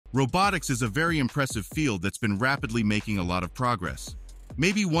Robotics is a very impressive field that's been rapidly making a lot of progress.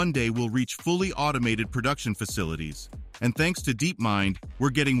 Maybe one day we'll reach fully automated production facilities, and thanks to DeepMind, we're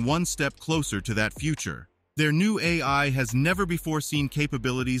getting one step closer to that future. Their new AI has never before seen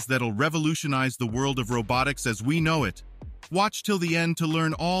capabilities that'll revolutionize the world of robotics as we know it. Watch till the end to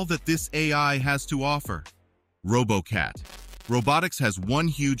learn all that this AI has to offer. Robocat. Robotics has one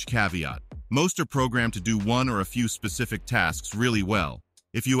huge caveat. Most are programmed to do one or a few specific tasks really well.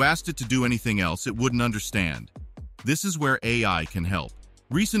 If you asked it to do anything else, it wouldn't understand. This is where AI can help.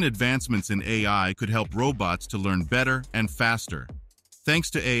 Recent advancements in AI could help robots to learn better and faster. Thanks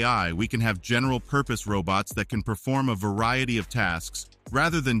to AI, we can have general-purpose robots that can perform a variety of tasks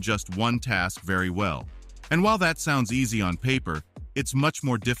rather than just one task very well. And while that sounds easy on paper, it's much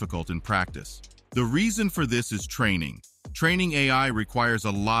more difficult in practice. The reason for this is training. Training AI requires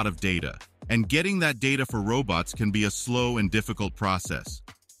a lot of data, and getting that data for robots can be a slow and difficult process,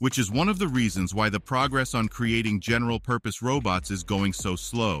 which is one of the reasons why the progress on creating general-purpose robots is going so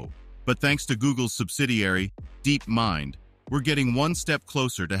slow. But thanks to Google's subsidiary, DeepMind, we're getting one step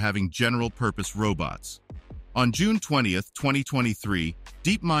closer to having general-purpose robots. On June 20th, 2023,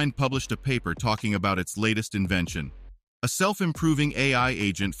 DeepMind published a paper talking about its latest invention, a self-improving AI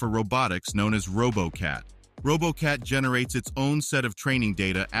agent for robotics known as Robocat. Robocat generates its own set of training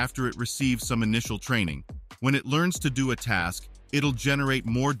data after it receives some initial training. When it learns to do a task, it'll generate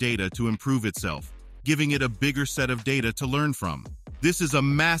more data to improve itself, giving it a bigger set of data to learn from. This is a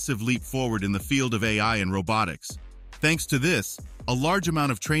massive leap forward in the field of AI and robotics. Thanks to this, a large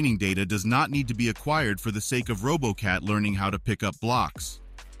amount of training data does not need to be acquired for the sake of Robocat learning how to pick up blocks.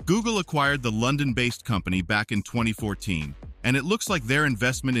 Google acquired the London-based company back in 2014, and it looks like their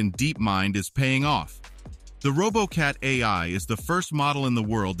investment in DeepMind is paying off. The Robocat AI is the first model in the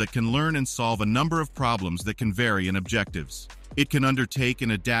world that can learn and solve a number of problems that can vary in objectives. It can undertake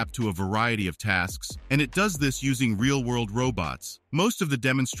and adapt to a variety of tasks, and it does this using real-world robots. Most of the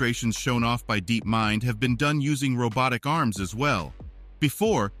demonstrations shown off by DeepMind have been done using robotic arms as well.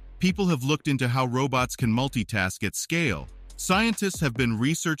 Before, people have looked into how robots can multitask at scale. Scientists have been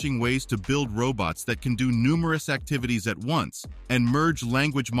researching ways to build robots that can do numerous activities at once and merge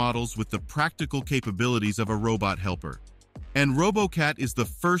language models with the practical capabilities of a robot helper. And Robocat is the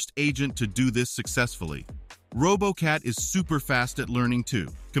first agent to do this successfully. Robocat is super fast at learning too.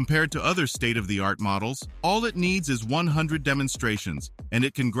 Compared to other state-of-the-art models, all it needs is 100 demonstrations, and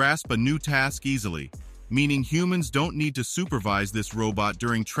it can grasp a new task easily, meaning humans don't need to supervise this robot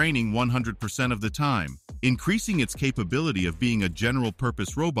during training 100% of the time, increasing its capability of being a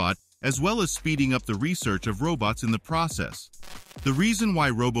general-purpose robot as well as speeding up the research of robots in the process. The reason why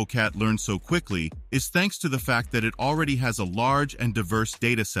Robocat learns so quickly is thanks to the fact that it already has a large and diverse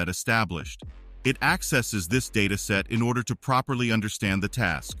dataset established. It accesses this dataset in order to properly understand the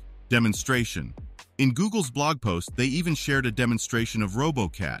task. Demonstration. In Google's blog post, they even shared a demonstration of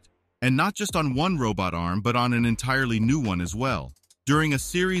Robocat, and not just on one robot arm, but on an entirely new one as well. During a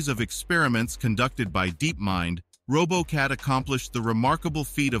series of experiments conducted by DeepMind, Robocat accomplished the remarkable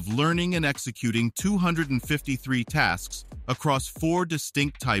feat of learning and executing 253 tasks across 4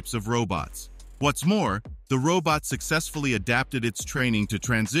 distinct types of robots. What's more, the robot successfully adapted its training to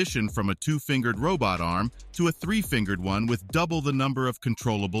transition from a 2-fingered robot arm to a 3-fingered one with double the number of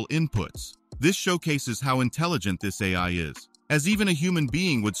controllable inputs. This showcases how intelligent this AI is, as even a human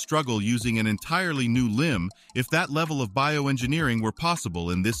being would struggle using an entirely new limb if that level of bioengineering were possible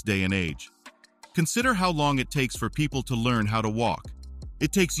in this day and age. Consider how long it takes for people to learn how to walk.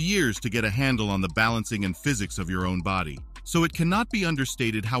 It takes years to get a handle on the balancing and physics of your own body. So it cannot be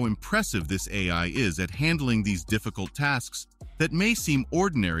understated how impressive this AI is at handling these difficult tasks that may seem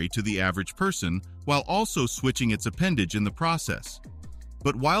ordinary to the average person, while also switching its appendage in the process.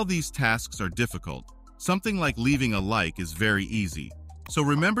 But while these tasks are difficult, something like leaving a like is very easy. So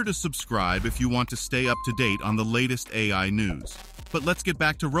remember to subscribe if you want to stay up to date on the latest AI news. But let's get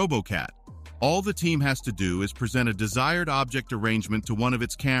back to Robocat. All the team has to do is present a desired object arrangement to one of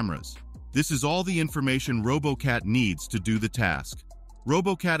its cameras. This is all the information Robocat needs to do the task.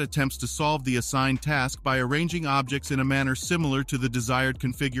 Robocat attempts to solve the assigned task by arranging objects in a manner similar to the desired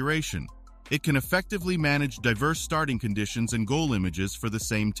configuration. It can effectively manage diverse starting conditions and goal images for the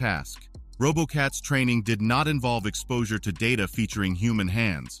same task. Robocat's training did not involve exposure to data featuring human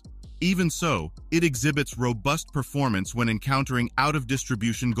hands. Even so, it exhibits robust performance when encountering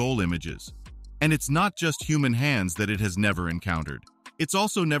out-of-distribution goal images. And it's not just human hands that it has never encountered. It's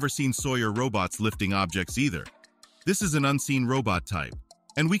also never seen Sawyer robots lifting objects either. This is an unseen robot type,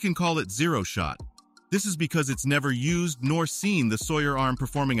 and we can call it Zero Shot. This is because it's never used nor seen the Sawyer arm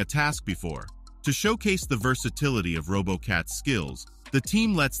performing a task before. To showcase the versatility of Robocat's skills, The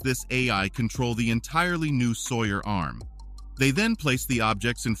team lets this AI control the entirely new Sawyer arm. They then place the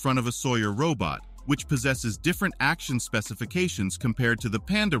objects in front of a Sawyer robot, which possesses different action specifications compared to the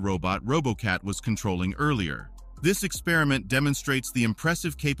Panda robot Robocat was controlling earlier. This experiment demonstrates the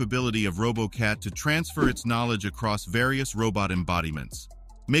impressive capability of Robocat to transfer its knowledge across various robot embodiments,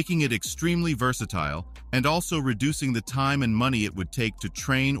 making it extremely versatile and also reducing the time and money it would take to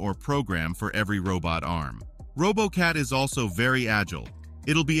train or program for every robot arm. Robocat is also very agile.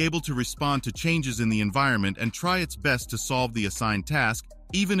 It'll be able to respond to changes in the environment and try its best to solve the assigned task,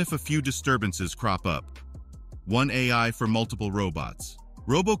 even if a few disturbances crop up. One AI for multiple robots.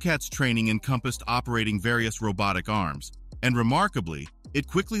 Robocat's training encompassed operating various robotic arms, and remarkably, it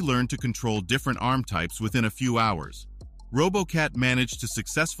quickly learned to control different arm types within a few hours. Robocat managed to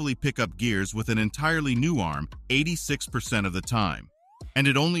successfully pick up gears with an entirely new arm 86% of the time, and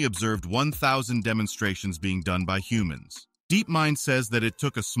it only observed 1,000 demonstrations being done by humans. DeepMind says that it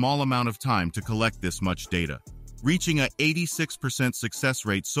took a small amount of time to collect this much data. Reaching an 86% success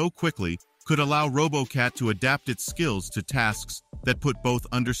rate so quickly could allow Robocat to adapt its skills to tasks that put both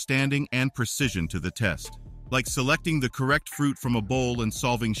understanding and precision to the test, like selecting the correct fruit from a bowl and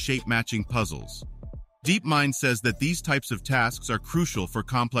solving shape-matching puzzles. DeepMind says that these types of tasks are crucial for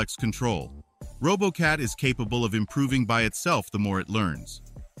complex control. Robocat is capable of improving by itself the more it learns.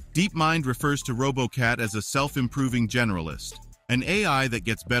 DeepMind refers to Robocat as a self-improving generalist, an AI that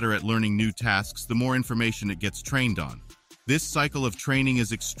gets better at learning new tasks the more information it gets trained on. This cycle of training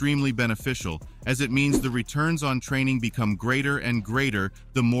is extremely beneficial, as it means the returns on training become greater and greater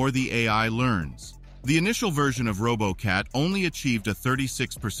the more the AI learns. The initial version of Robocat only achieved a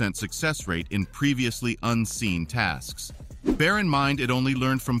 36% success rate in previously unseen tasks. Bear in mind it only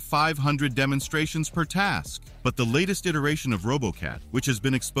learned from 500 demonstrations per task. But the latest iteration of Robocat, which has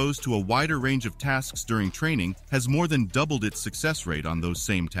been exposed to a wider range of tasks during training, has more than doubled its success rate on those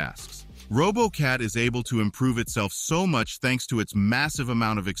same tasks. Robocat is able to improve itself so much thanks to its massive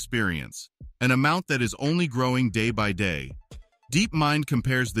amount of experience, an amount that is only growing day by day. DeepMind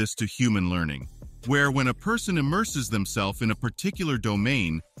compares this to human learning, where when a person immerses themselves in a particular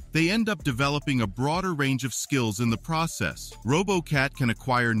domain, they end up developing a broader range of skills in the process. Robocat can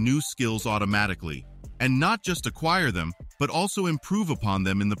acquire new skills automatically, and not just acquire them, but also improve upon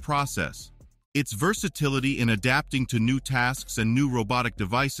them in the process. Its versatility in adapting to new tasks and new robotic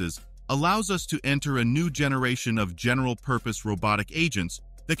devices allows us to enter a new generation of general-purpose robotic agents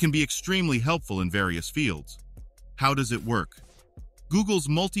that can be extremely helpful in various fields. How does it work? Google's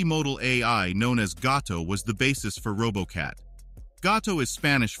multimodal AI known as Gato was the basis for Robocat. Gato is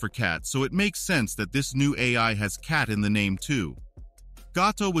Spanish for cat, so it makes sense that this new AI has cat in the name too.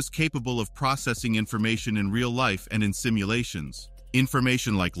 Gato was capable of processing information in real life and in simulations,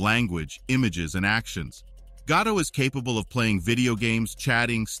 information like language, images, and actions. Gato is capable of playing video games,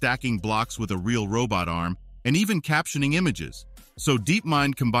 chatting, stacking blocks with a real robot arm, and even captioning images. So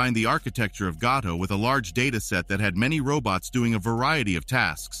DeepMind combined the architecture of Gato with a large dataset that had many robots doing a variety of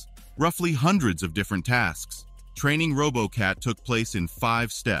tasks, roughly hundreds of different tasks. Training Robocat took place in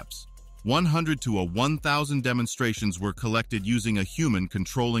 5 steps. 100 to 1,000 demonstrations were collected using a human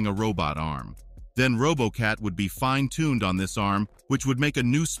controlling a robot arm. Then Robocat would be fine-tuned on this arm, which would make a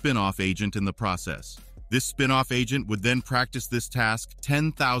new spin-off agent in the process. This spin-off agent would then practice this task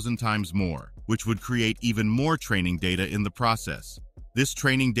 10,000 times more, which would create even more training data in the process. This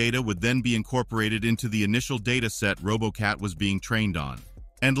training data would then be incorporated into the initial dataset Robocat was being trained on.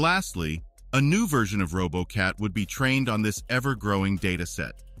 And lastly, a new version of Robocat would be trained on this ever-growing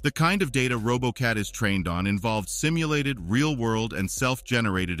dataset. The kind of data Robocat is trained on involved simulated, real-world, and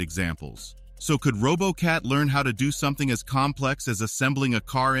self-generated examples. So could Robocat learn how to do something as complex as assembling a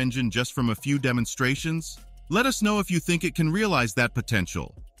car engine just from a few demonstrations? Let us know if you think it can realize that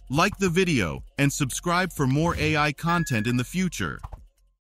potential. Like the video and subscribe for more AI content in the future.